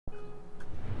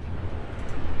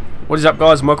What is up,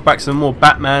 guys, and welcome back to some more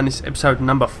Batman. This is episode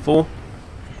number 4.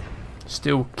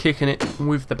 Still kicking it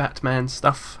with the Batman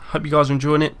stuff. Hope you guys are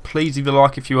enjoying it. Please leave a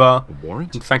like if you are. A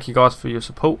warrant? And thank you guys for your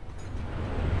support.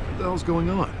 What the hell's going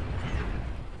on?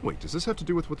 Wait, does this have to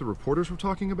do with what the reporters were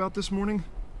talking about this morning?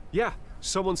 Yeah,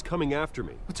 someone's coming after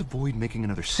me. Let's avoid making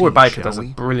another scene, Troy Baker shall does a we?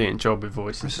 brilliant job with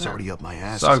voices. This is already up my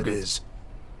ass So as good. it is.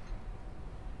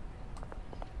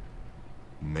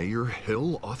 Mayor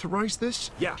Hill authorized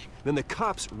this? Yeah, then the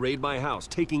cops raid my house,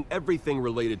 taking everything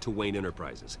related to Wayne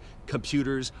Enterprises.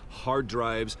 Computers, hard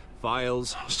drives,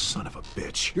 files. Oh, son of a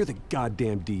bitch. You're the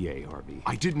goddamn DA, Harvey.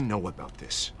 I didn't know about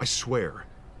this. I swear.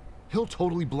 Hill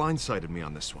totally blindsided me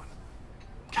on this one.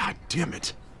 God damn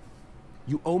it.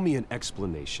 You owe me an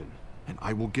explanation. And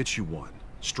I will get you one.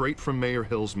 Straight from Mayor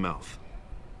Hill's mouth.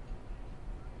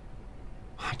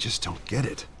 I just don't get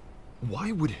it.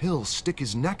 Why would Hill stick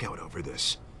his neck out over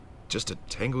this? Just to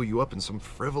tangle you up in some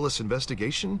frivolous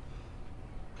investigation?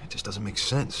 It just doesn't make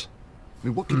sense. I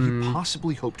mean, what could he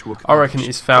possibly hope to accomplish? I reckon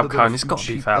it's other than Falcone. a It's few got to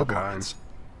be cheap Falcone. headlines?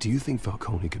 Do you think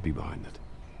Falcone could be behind it?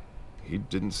 He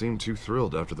didn't seem too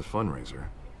thrilled after the fundraiser.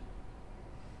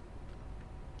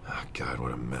 Oh, God,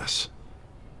 what a mess.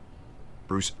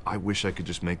 Bruce, I wish I could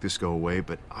just make this go away,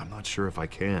 but I'm not sure if I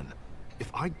can. If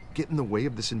I get in the way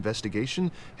of this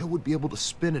investigation, Hill would be able to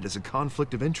spin it as a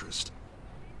conflict of interest.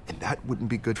 And that wouldn't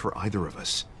be good for either of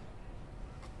us.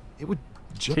 It would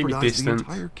Keep your jeopardize the distance.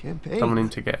 entire campaign. Don't want him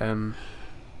to get You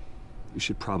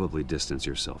should probably distance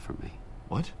yourself from me.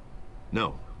 What?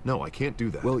 No, I can't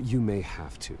do that. Well, you may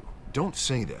have to. Don't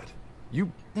say that.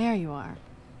 You... There you are.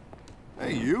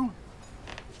 Hey, you?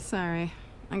 Sorry,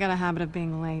 I got a habit of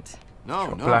being late.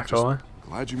 No, black just eye.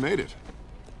 glad you made it.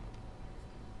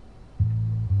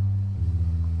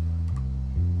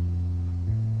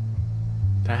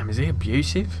 Damn, is he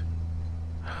abusive?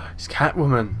 It's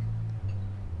Catwoman.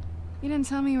 You didn't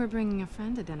tell me you were bringing a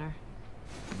friend to dinner.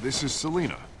 This is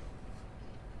Selina.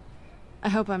 I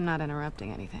hope I'm not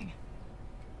interrupting anything.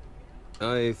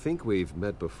 I think we've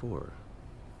met before.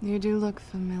 You do look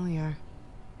familiar.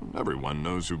 Everyone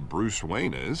knows who Bruce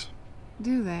Wayne is.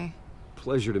 Do they?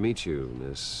 Pleasure to meet you,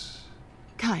 Miss...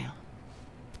 Kyle.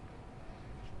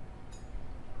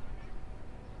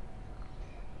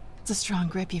 It's a strong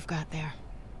grip you've got there.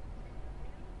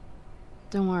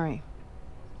 Don't worry.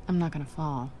 I'm not gonna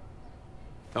fall.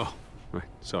 Oh, right,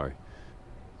 sorry.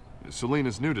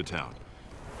 Selina's new to town.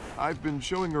 I've been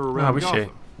showing her around was she?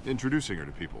 Gotham, introducing her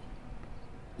to people.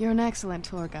 You're an excellent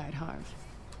tour guide, Harv.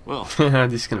 Well, This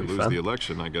is if I going to be lose the fun.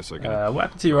 election, I guess I can What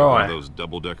happened to your ride one eye? of those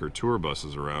double-decker tour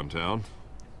buses around town.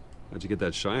 How'd you get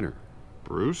that shiner?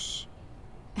 Bruce?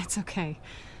 It's okay.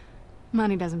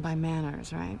 Money doesn't buy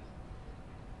manners, right?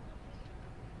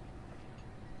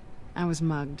 I was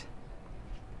mugged.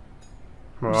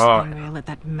 I'm just Right. angry I let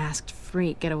that masked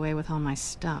freak get away with all my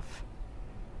stuff.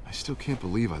 I still can't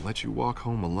believe I let you walk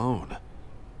home alone.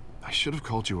 I should have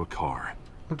called you a car.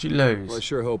 What'd you lose? Well, I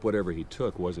sure hope whatever he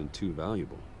took wasn't too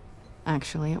valuable.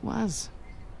 Actually, it was.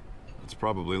 It's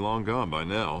probably long gone by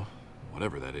now,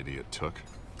 whatever that idiot took.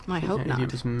 I hope Yeah, not.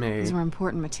 it was me. These were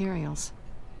important materials.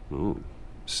 Ooh,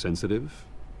 sensitive?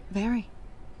 Very.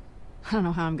 I don't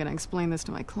know how I'm gonna explain this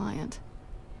to my client.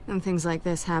 And things like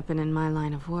this happen in my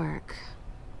line of work.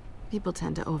 People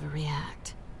tend to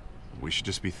overreact. We should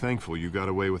just be thankful you got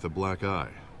away with a black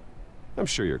eye. I'm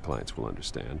sure your clients will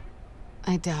understand.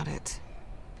 I doubt it.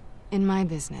 In my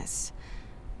business,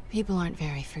 people aren't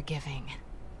very forgiving.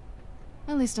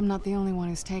 At least I'm not the only one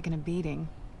who's taken a beating.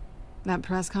 That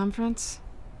press conference?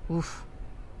 Oof.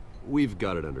 We've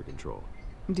got it under control.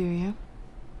 Do you?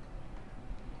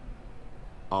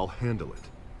 I'll handle it.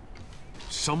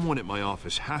 Someone at my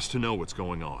office has to know what's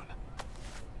going on.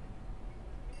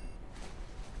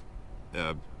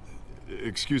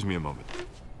 Excuse me a moment.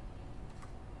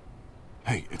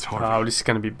 Hey, it's Harvey. Oh, this is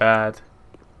going to be bad.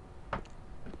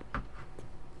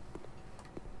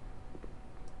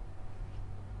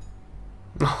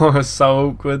 Oh, it's so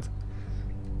awkward.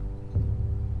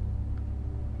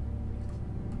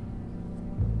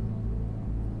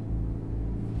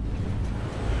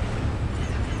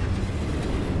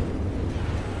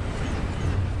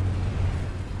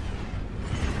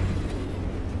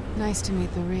 Nice to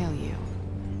meet the real you.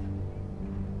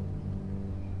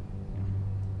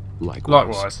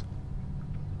 Likewise.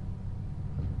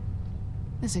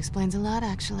 This explains a lot,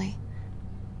 actually.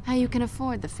 How you can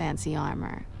afford the fancy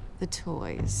armor, the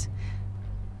toys.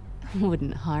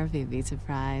 Wouldn't Harvey be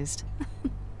surprised?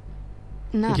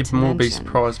 Not He'd to more be mention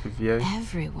surprised with you.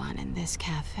 everyone in this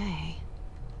cafe.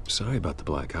 Sorry about the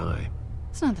black eye.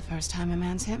 It's not the first time a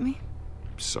man's hit me.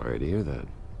 Sorry to hear that.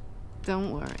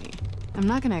 Don't worry. I'm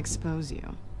not gonna expose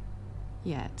you.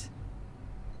 Yet.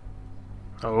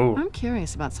 Oh. I'm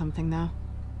curious about something, though.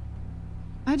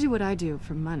 I do what I do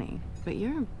for money, but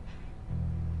you're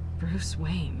Bruce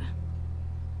Wayne.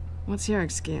 What's your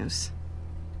excuse?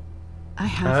 I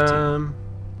have to.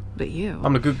 But you...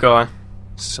 I'm the good guy.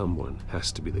 Someone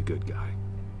has to be the good guy.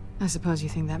 I suppose you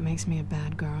think that makes me a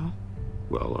bad girl.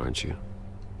 Well, aren't you?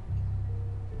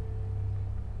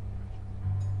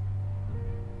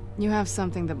 You have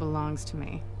something that belongs to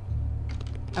me.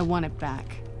 I want it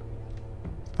back.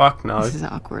 Fuck no. This is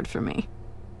awkward for me.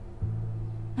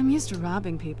 I'm used to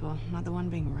robbing people, not the one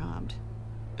being robbed.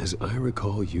 As I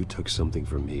recall, you took something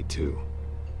from me, too.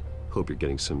 Hope you're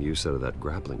getting some use out of that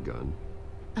grappling gun.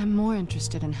 I'm more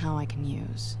interested in how I can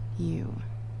use you.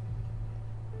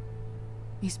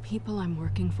 These people I'm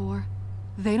working for,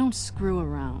 they don't screw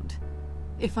around.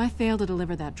 If I fail to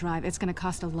deliver that drive, it's gonna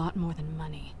cost a lot more than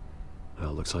money.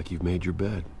 Well, looks like you've made your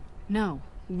bed. No,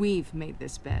 we've made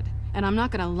this bed, and I'm not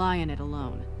gonna lie in it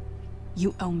alone.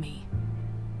 You owe me.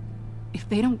 If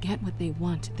they don't get what they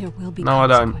want, there will be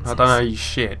consequences. I don't know you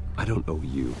shit. I don't owe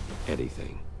you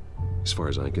anything. As far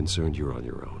as I'm concerned, you're on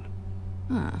your own.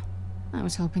 Huh. I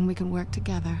was hoping we could work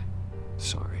together.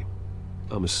 Sorry.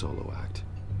 I'm a solo act.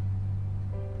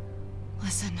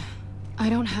 Listen, I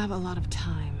don't have a lot of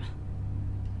time.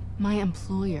 My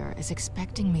employer is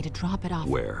expecting me to drop it off.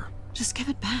 Where? Just give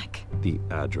it back. The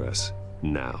address,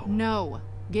 now. No.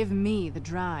 Give me the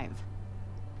drive.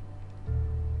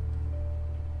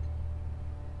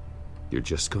 You're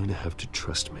just going to have to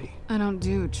trust me. I don't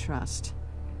do trust.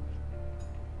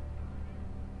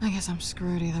 I guess I'm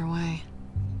screwed either way.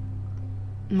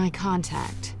 My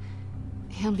contact.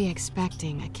 He'll be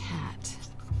expecting a cat,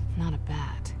 not a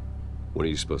bat. When are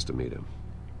you supposed to meet him?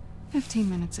 15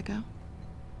 minutes ago.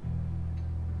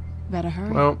 Better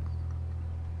hurry. Well,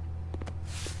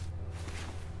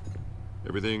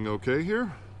 Everything okay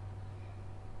here?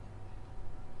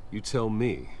 You tell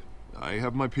me. I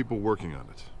have my people working on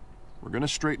it. We're gonna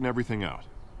straighten everything out.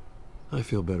 I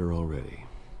feel better already.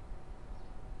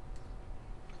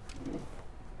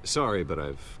 Sorry, but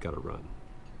I've got to run.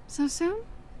 So soon?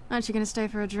 Aren't you gonna stay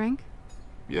for a drink?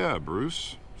 Yeah,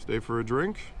 Bruce. Stay for a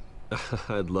drink?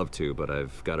 I'd love to, but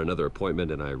I've got another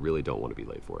appointment and I really don't want to be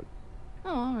late for it.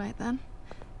 Oh, all right then.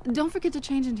 Don't forget to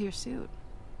change into your suit.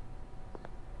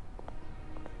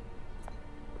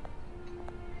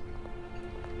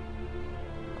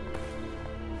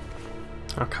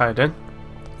 okay then.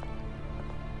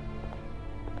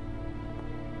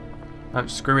 Don't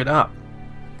screw it up.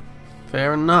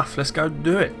 Fair enough, let's go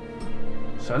do it.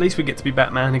 So at least we get to be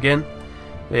Batman again.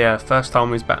 Yeah, first time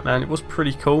we was Batman, it was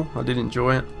pretty cool. I did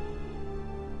enjoy it.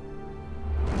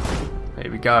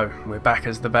 Here we go, we're back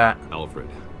as the Bat. Alfred,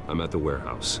 I'm at the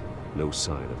warehouse. No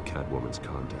sign of Catwoman's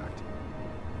contact.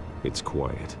 It's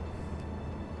quiet.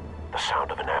 The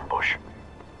sound of an ambush.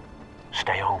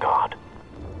 Stay on guard.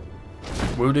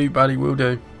 Will do, buddy, will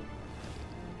do.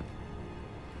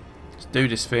 Let's do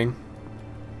this thing.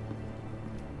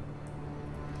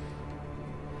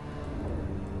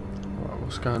 Right,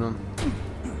 what's going on?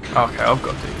 Okay, I've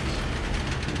got to do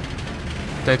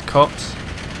this. Dead cops.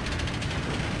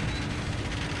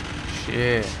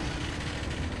 Shit.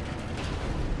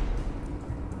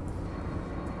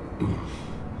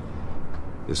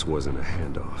 This wasn't a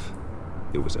handoff.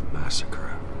 It was a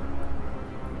massacre.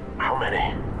 How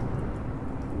many?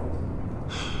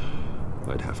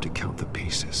 I'd have to count the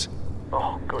pieces.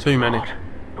 Oh, good Too many. Lord.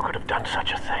 Who could have done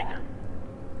such a thing?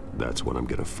 That's what I'm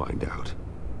gonna find out.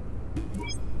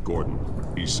 Gordon,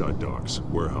 Eastside Docks,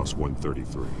 Warehouse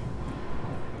 133.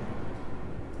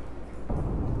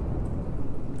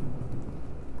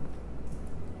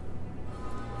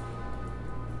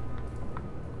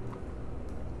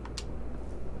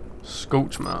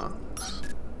 Scorch marks.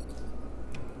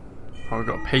 Oh, we've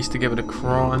got to piece together the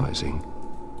crime. Analyzing.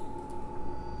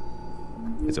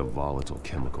 It's a volatile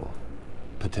chemical.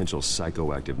 Potential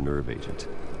psychoactive nerve agent.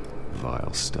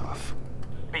 Vile stuff.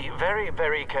 Be very,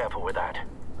 very careful with that.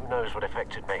 Who knows what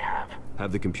effect it may have?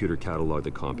 Have the computer catalog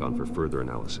the compound for further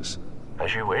analysis.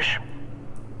 As you wish.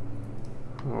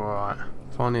 Right.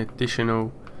 Find the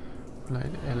additional. I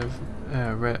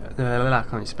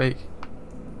can't speak.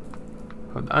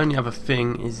 But the only other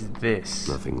thing is this.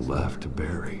 Nothing left to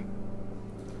bury.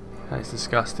 That's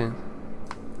disgusting.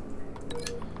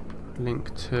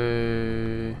 Link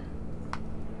to.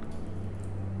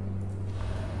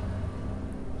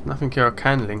 Nothing here I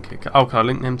can link it. Oh, can I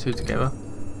link them two together?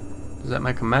 Does that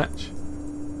make a match?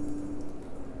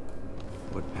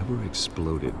 Whatever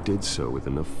exploded did so with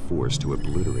enough force to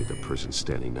obliterate the person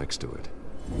standing next to it.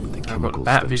 But the I've got the chemicals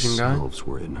bat vision going. themselves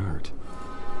were inert,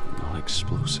 not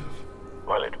explosive.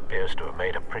 Well, it appears to have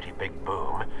made a pretty big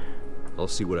boom. I'll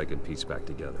see what I can piece back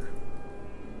together.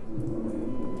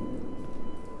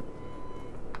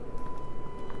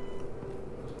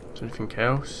 Is there anything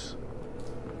else?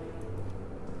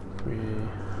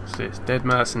 What's this? Dead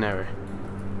mercenary.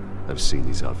 I've seen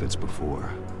these outfits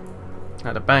before.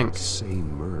 At a bank.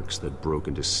 Same mercs that broke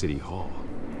into City Hall.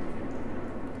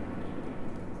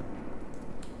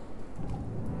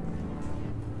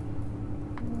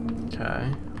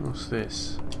 Okay, what's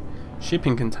this?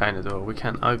 Shipping container door. We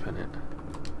can't open it.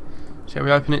 Shall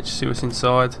we open it to see what's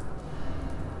inside?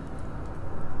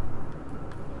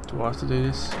 Do I have to do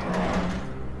this?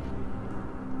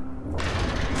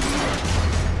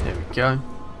 There we go.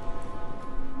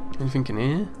 Anything in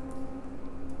here?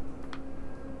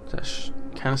 Is that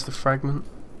canister fragment?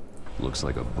 Looks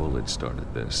like a bullet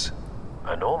started this.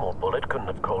 A normal bullet couldn't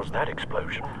have caused that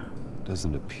explosion.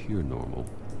 Doesn't appear normal.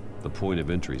 The point of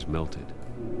entry's melted.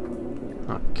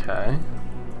 Okay.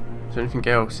 Is there anything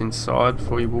else inside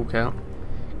before you walk out?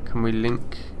 Can we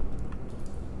link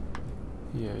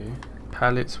you?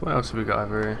 Pallets. What else have we got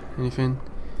over here? Anything?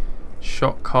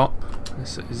 Shot cop.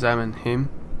 Let's examine him.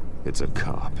 It's a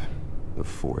cop. The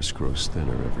force grows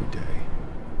thinner every day.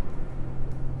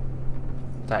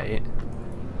 That it.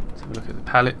 Let's have a look at the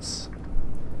pallets.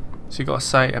 So you got to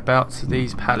say about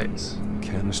these pallets.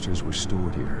 Canisters were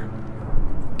stored here.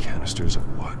 Canisters of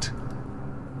what?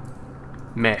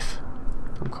 Meth.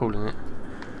 I'm calling it.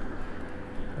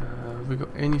 Have we got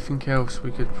anything else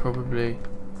we could probably...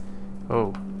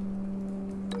 Oh.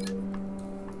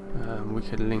 We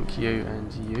could link you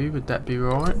and you. Would that be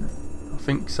right? I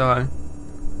think so.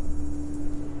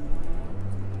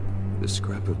 The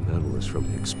scrap of metal is from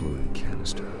the exploded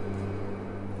canister.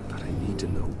 But I need to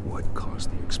know what caused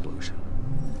the explosion.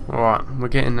 Alright, we're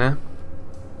getting there.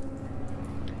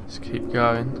 Let's keep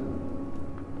going.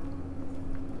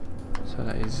 So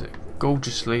that is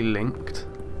gorgeously linked.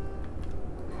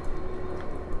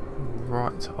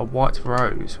 Right, a white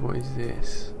rose. What is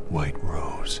this? White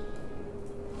rose.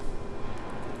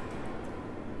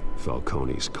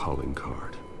 Falcone's calling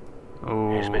card.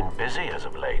 Oh, He's been busy as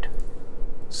of late.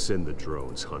 Send the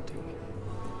drones hunting.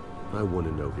 I want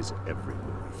to know his every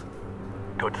move.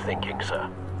 Good thinking, sir.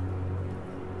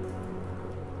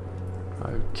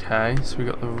 okay. So we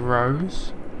got the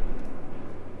rose.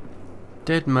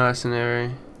 Dead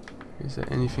mercenary. Is there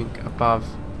anything above?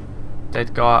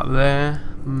 Dead guy up there?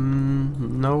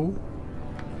 No.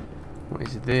 What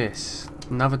is this?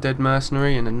 Another dead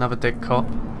mercenary and another dead cop.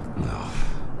 No.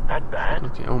 That bad?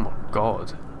 Look at, oh my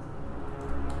god.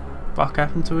 Fuck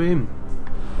happened to him?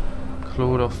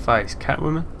 Clawed off face.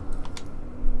 Catwoman?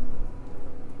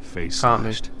 Face Can't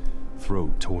be. slashed.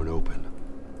 Throat torn open.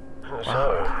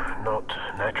 So, not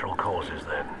natural causes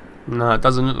then. No, it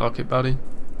doesn't look like it, buddy.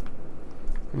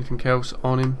 Anything else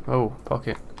on him? Oh,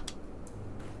 pocket.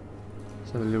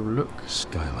 Let's have a little look.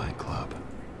 Skyline Club.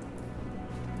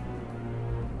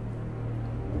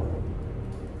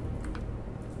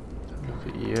 Look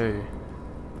at you.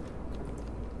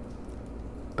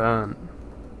 Burnt.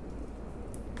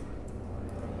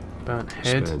 Burnt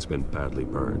head. This man's been badly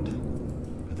burned.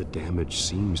 The damage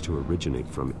seems to originate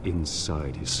from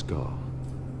inside his skull.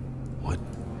 What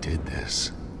did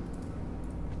this?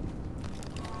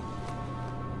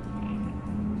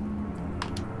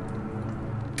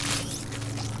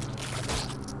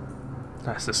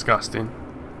 That's disgusting.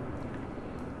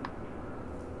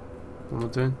 What am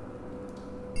I doing?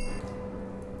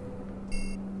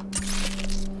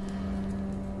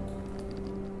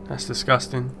 That's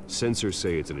disgusting. Sensors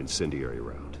say it's an incendiary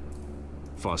round.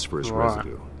 Phosphorus Right.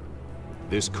 residue.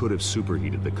 This could have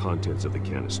superheated the contents of the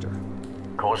canister.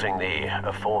 Causing the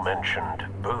aforementioned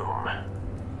boom.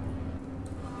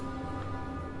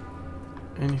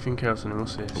 Anything else on him?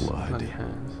 What's this? Blood. Bloody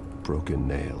hands. Broken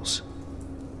nails.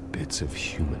 Bits of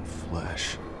human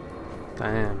flesh.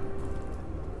 Damn.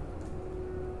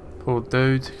 Poor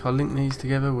dude. Can I link these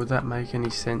together? Would that make any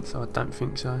sense? I don't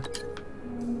think so.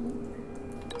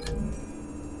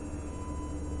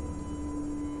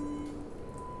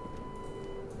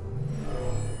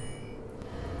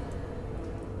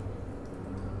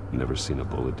 Never seen a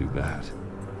bullet do that.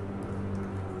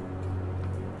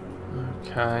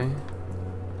 Okay.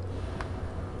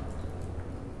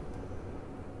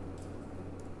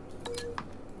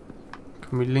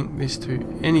 Can we link this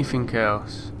to anything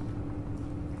else?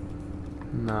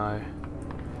 No.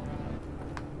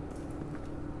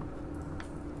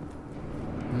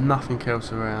 Nothing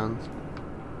else around.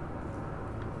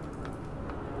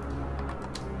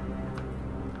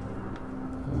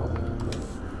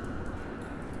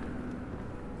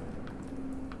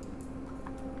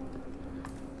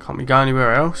 Can't we go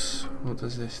anywhere else? What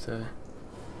does this do?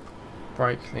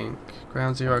 break link.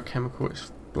 Ground zero chemical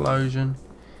explosion.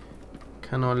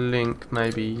 Can I link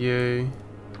maybe you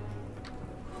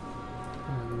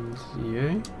and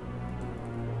you?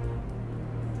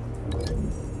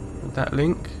 Would that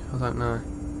link? I don't know.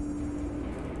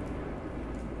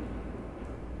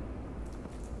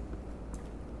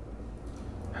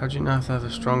 How do you know if they have a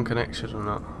strong connection or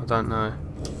not? I don't know.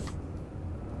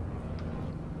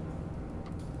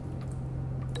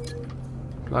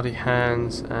 Bloody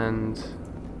hands and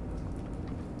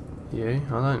you?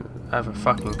 I don't have a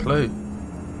fucking clue.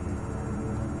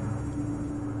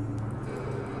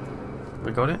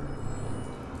 We got it?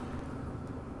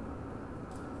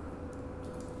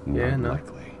 Yeah, no.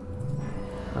 Likely.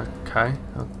 Okay,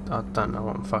 I don't know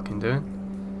what I'm fucking doing.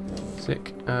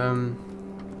 Sick.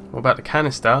 What about the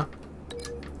canister?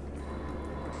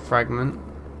 Fragment.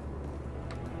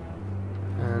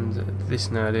 And this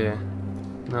nerd here.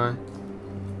 No.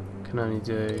 Can only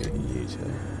do you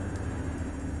two.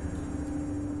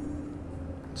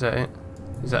 Is that it?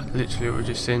 Is that literally what we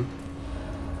just seen?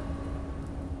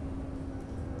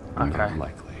 Okay. Not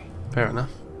likely. Fair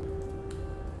enough.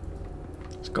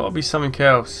 There's got to be something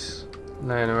else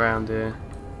laying around here.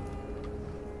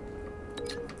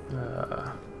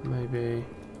 Maybe.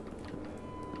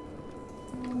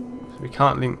 So we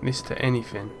can't link this to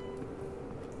anything.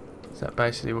 Is that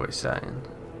basically what it's saying?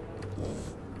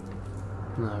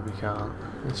 No, we can't.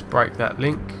 Let's break that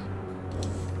link.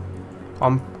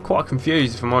 I'm quite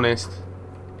confused, if I'm honest.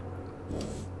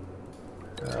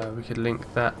 We could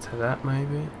link that to that,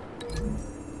 maybe.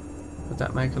 Would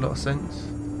that make a lot of sense?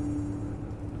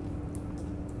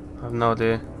 I have no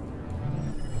idea.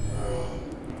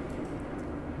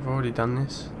 I've already done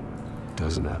this.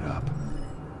 Doesn't add up.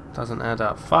 Doesn't add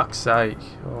up. Fuck's sake.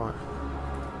 Alright.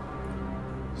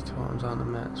 These two items aren't a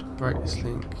match. Break this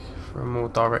link for a more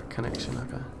direct connection.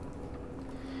 Okay.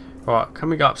 Right, can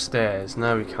we go upstairs?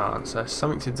 No, we can't. So there's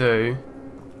something to do.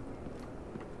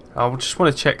 I just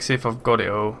want to check, see if I've got it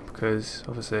all, because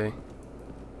obviously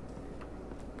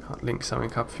can't link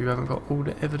something up if you haven't got all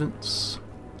the evidence.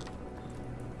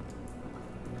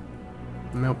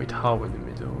 Melted hole in the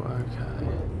middle. Okay.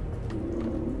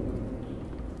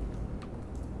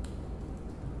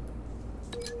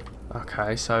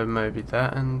 Okay, so maybe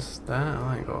that and that.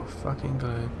 I ain't got a fucking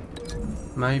clue.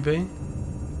 Maybe.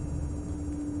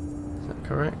 Is that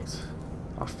correct?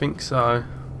 I think so.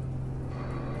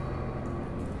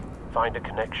 Find a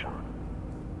connection.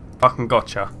 Fucking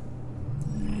gotcha.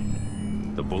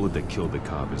 The bullet that killed the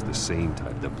cop is the same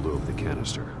type that blew up the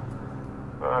canister.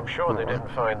 I'm sure they didn't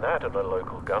find that at a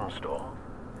local gun store.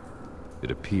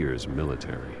 It appears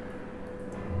military.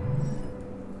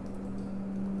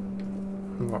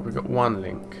 Right, we've got one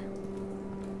link.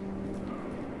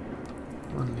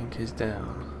 One link is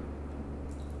down.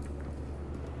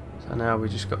 So now we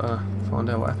just gotta find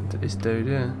out what happened to this dude,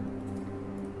 yeah.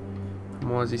 And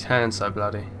why is his hand so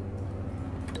bloody?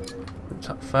 Ripped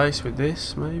up face with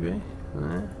this, maybe?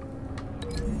 Yeah.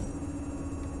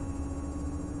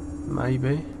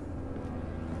 Maybe.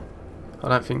 I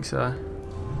don't think so.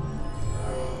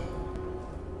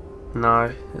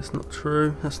 No, that's not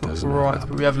true. That's not right.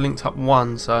 But we have linked up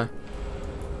one, so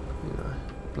you know,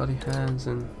 bloody hands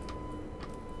and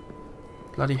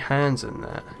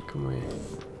that. Can we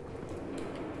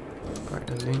break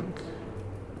the link?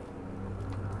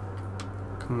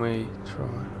 Can we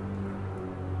try?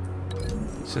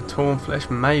 It's a torn flesh,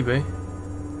 maybe.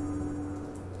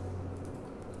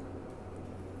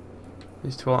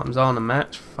 These two items aren't a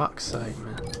match. Fuck's sake,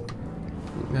 man.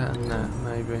 Think that and that,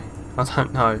 maybe. I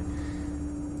don't know.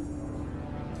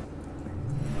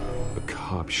 The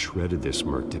cop shredded this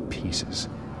merc to pieces,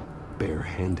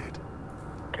 barehanded.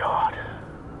 God,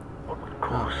 what would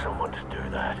cause someone to do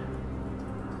that?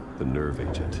 The nerve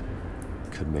agent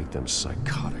could make them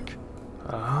psychotic.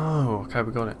 Oh, okay,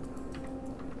 we got it.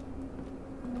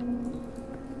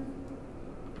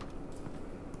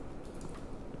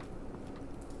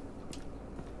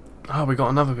 Oh, we got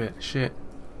another bit. Shit.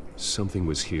 Something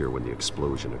was here when the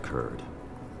explosion occurred.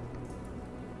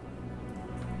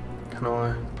 Can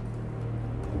I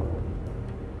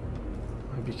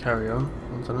maybe carry on?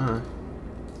 I don't know.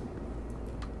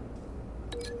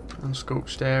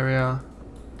 Unscorched area.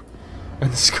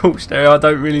 And the scorched area, I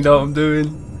don't really know what I'm doing.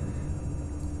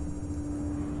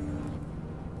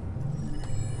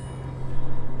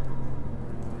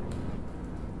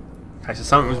 Okay, so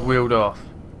something was wheeled off.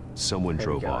 Someone There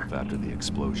we drove go. off after the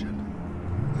explosion.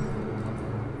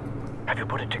 Have you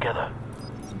put it together?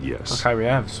 Yes. Okay, we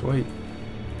have. Sweet.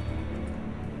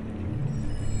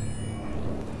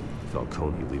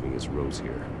 Falcone leaving his rose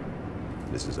here.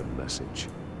 This is a message.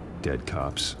 Dead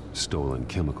cops, stolen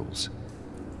chemicals.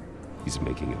 He's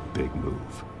making a big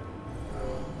move.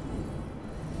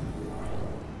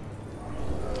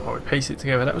 Oh, we pieced it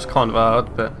together. That was kind of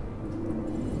hard, but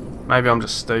maybe I'm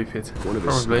just stupid. One of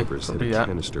his snipers hit a that.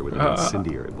 canister with an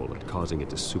incendiary bullet, causing it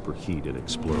to superheat and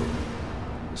explode.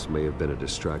 This may have been a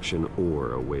distraction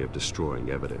or a way of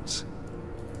destroying evidence.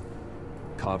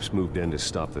 Cops moved in to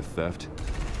stop the theft.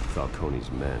 Falcone's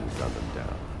men gunned them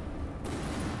down.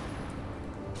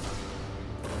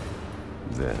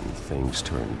 Then things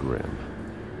turned grim.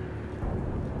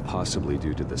 Possibly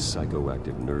due to the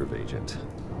psychoactive nerve agent.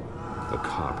 The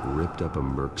cop ripped up a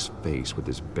merc's face with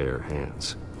his bare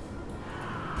hands.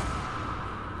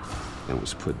 And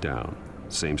was put down.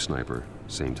 Same sniper,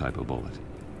 same type of bullet.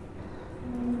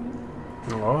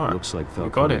 Alright. Looks like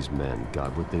Falcone's men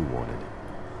got what they wanted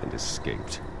and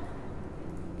escaped.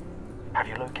 Have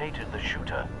you located the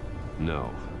shooter? No,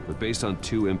 but based on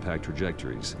 2 impact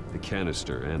trajectories, the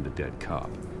canister and the dead cop,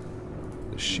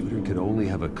 the shooter could only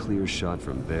have a clear shot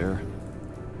from there,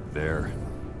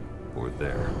 or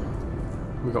there.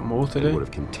 We got more to And do. would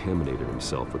have contaminated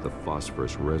himself with the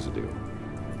phosphorus residue.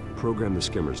 Program the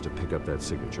skimmers to pick up that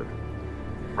signature.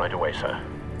 Right away, sir.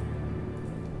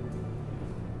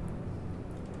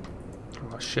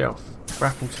 Oh, shelf.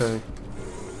 Grapple 2.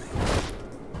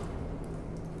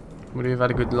 Would he have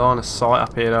had a good line of sight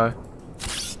up here though?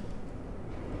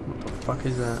 What the fuck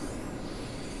is that?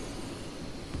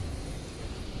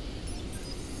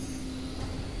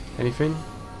 Anything?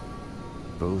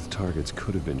 Both targets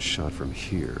could have been shot from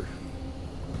here,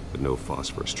 but no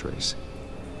phosphorus trace.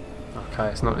 Okay,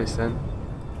 it's not this then.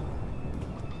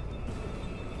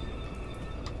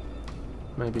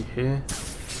 Maybe here.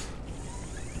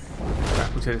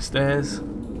 Grapple to the stairs.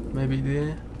 Maybe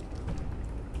there.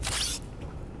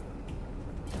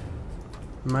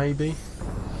 Maybe.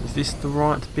 Is this the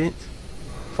right bit?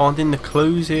 Finding the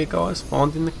clues here, guys.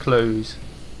 Finding the clues.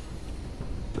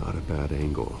 Not a bad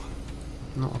angle.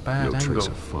 Not a bad No angle. trace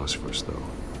of phosphorus, though.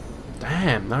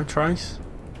 Damn, no trace.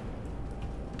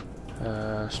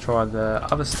 Let's try the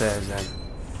other stairs then.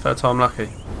 Third time lucky.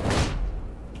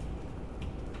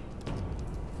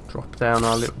 Drop down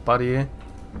our little buddy here.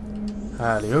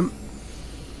 Halium.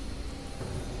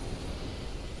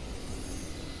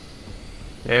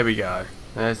 There we go.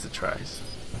 There's the trace.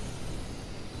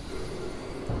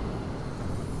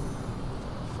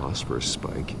 Phosphorus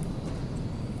spike.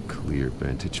 Clear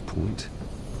vantage point.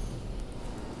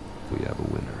 We have a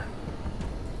winner.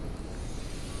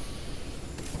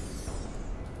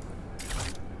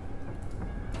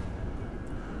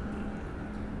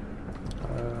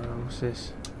 What's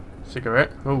this?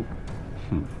 Cigarette? Oh.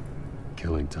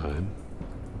 Killing time.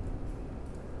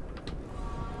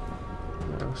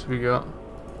 What else we got?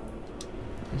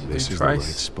 This is the right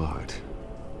spot.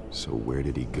 So where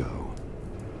did he go?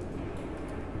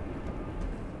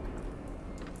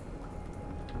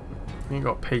 We ain't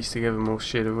got pieced together more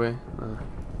shit, have we?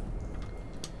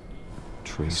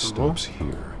 Trace Some stops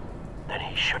here. Then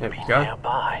he should There be we go.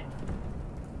 nearby.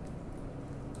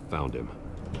 Found him.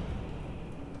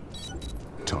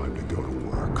 Time to go to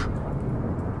work.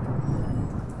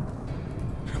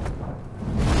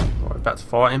 Right, about to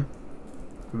fight him.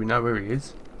 We know where he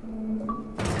is.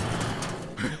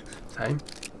 Same.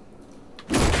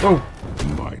 Oh!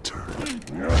 My turn.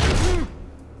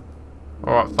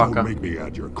 Alright, Don't fucker. make me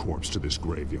add your corpse to this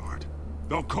graveyard.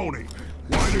 Falcone,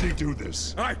 why did he do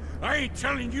this? I ain't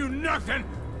telling you nothing.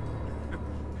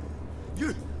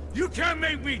 You can't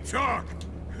make me talk.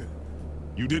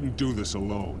 You didn't do this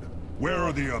alone. Where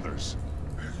are the others?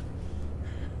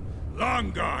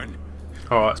 Long gone.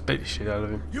 Alright, let's beat the shit out of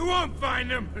him. You won't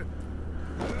find them.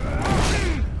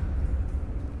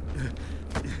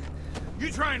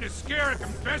 You trying to scare a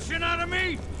confession out of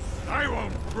me? I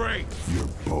won't break. Your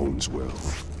bones will.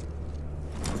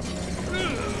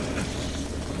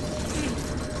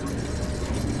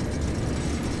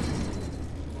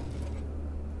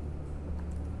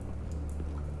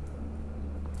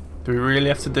 Do we really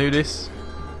have to do this?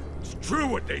 It's true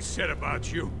what they said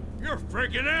about you. You're a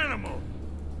freaking animal.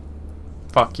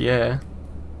 Fuck yeah.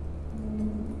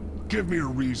 Give me a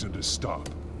reason to stop.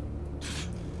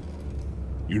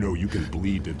 You know you can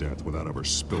bleed to death without ever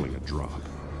spilling a drop.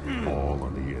 All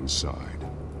on the inside.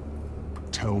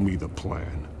 Tell me the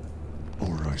plan,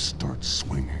 or I start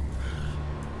swinging.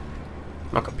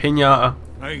 Like a pinata.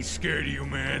 I ain't scared of you,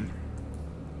 man.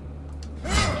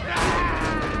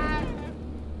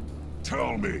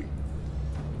 Tell me!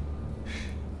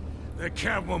 That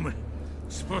Catwoman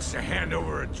was supposed to hand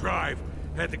over a drive.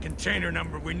 Had the container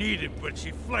number we needed, but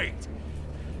she flaked.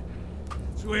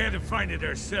 So we had to find it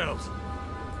ourselves.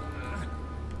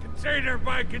 Container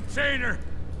by container.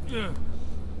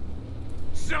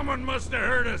 Someone must have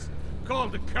heard us.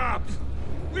 Called the cops.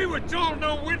 We were told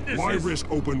no witnesses. Why risk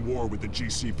open war with the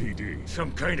GCPD?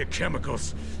 Some kind of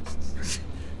chemicals.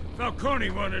 Falcone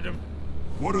wanted them.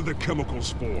 What are the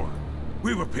chemicals for?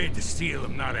 We were paid to steal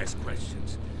them, not ask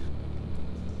questions.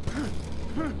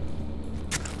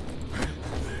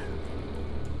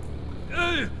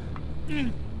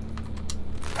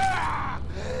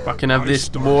 Fucking have I this,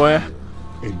 start boy.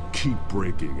 and keep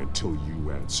breaking until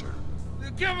you answer.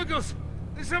 The chemicals!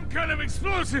 There's some kind of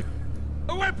explosive!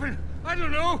 A weapon! I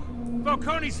don't know!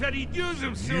 Falcone said he'd use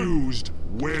them soon! Used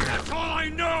where? That's all I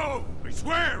know! I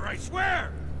swear! I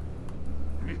swear!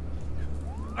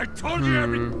 I told you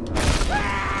everything!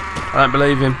 I don't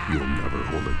believe him. You'll never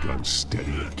hold a gun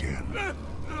steady again.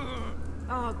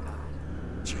 Oh, God.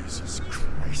 Jesus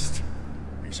Christ.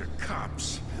 These are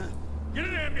cops. Get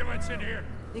an ambulance in here!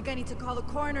 Think I need to call the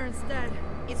coroner instead.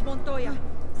 It's Montoya.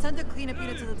 Send a cleanup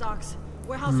unit to the docks.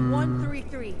 Warehouse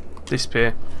 133.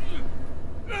 Disappear.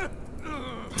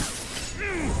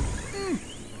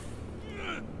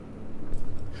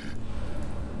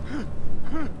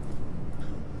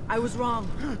 I was wrong.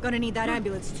 Gonna need that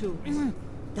ambulance too.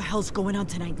 The hell's going on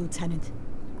tonight, Lieutenant?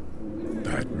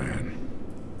 Batman.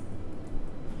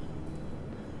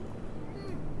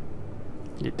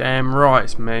 You're damn right,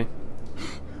 it's me.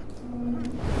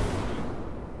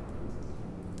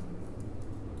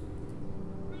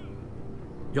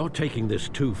 You're taking this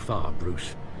too far,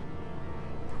 Bruce.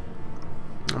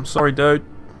 I'm sorry, dude.